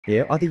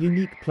Here are the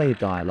unique player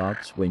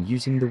dialogues when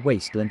using the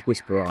Wasteland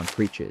Whisperer on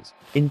creatures.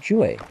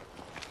 Enjoy!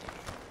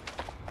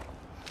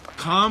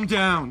 Calm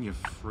down, you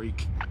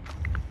freak.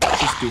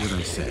 Just do what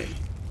I say.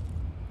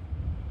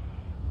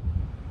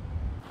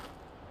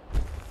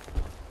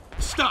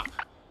 Stop!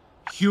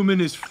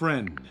 Human is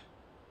friend.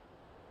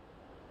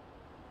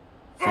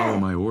 Follow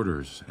my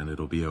orders and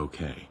it'll be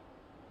okay.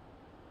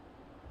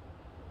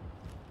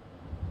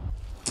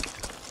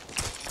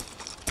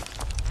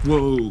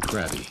 Whoa,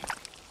 Krabby.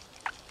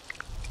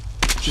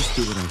 Just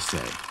do what I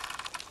say.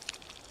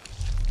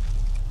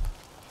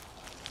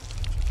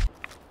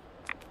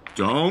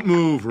 Don't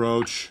move,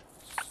 Roach.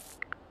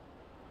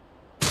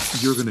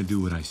 You're gonna do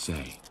what I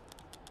say.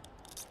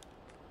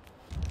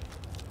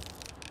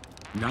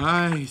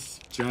 Nice,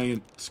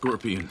 giant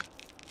scorpion.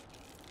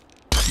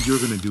 You're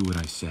gonna do what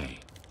I say.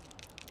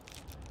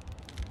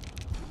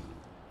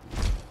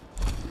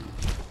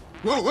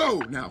 Whoa, whoa,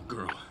 now,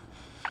 girl.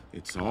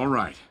 It's all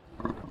right.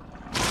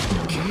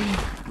 Okay,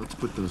 let's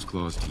put those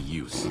claws to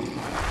use.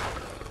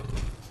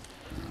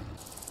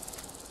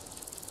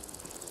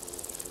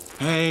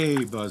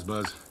 Hey, Buzz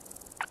Buzz.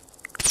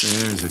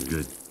 There's a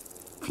good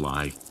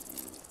fly.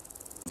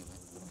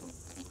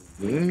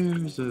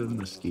 There's a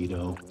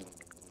mosquito.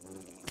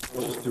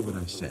 Just do what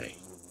I say.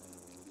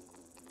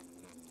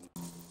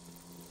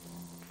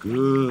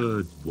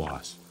 Good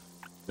wasp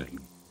thing.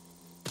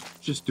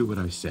 Just do what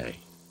I say.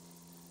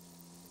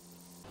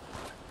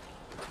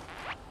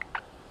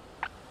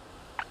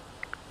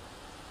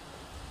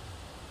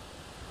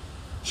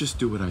 Just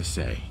do what I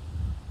say.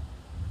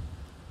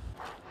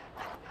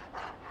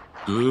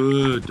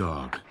 Good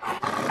dog.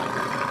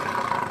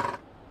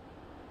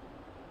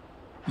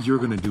 You're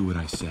gonna do what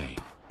I say.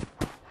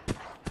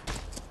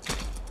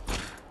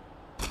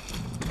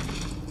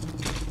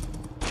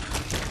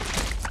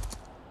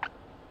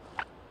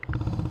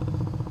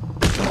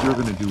 You're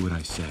gonna do what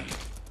I say.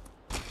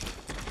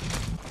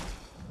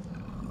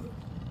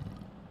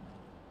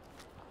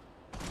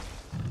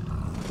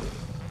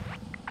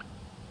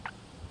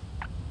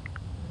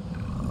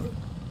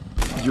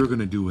 You're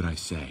gonna do what I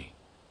say.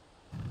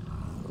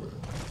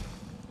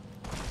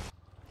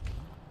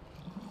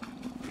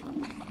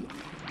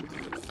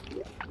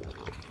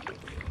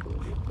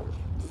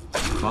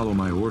 Follow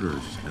my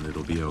orders and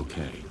it'll be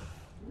okay.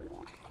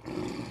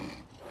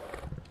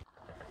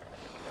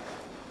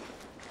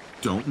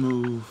 Don't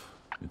move.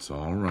 It's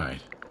all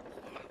right.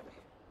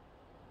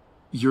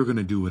 You're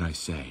gonna do what I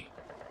say.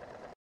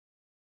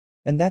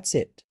 And that's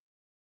it.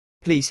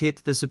 Please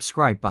hit the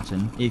subscribe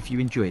button if you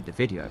enjoyed the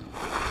video.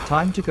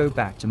 Time to go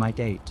back to my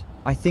date.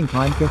 I think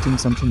I'm getting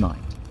some tonight.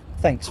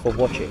 Thanks for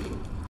watching.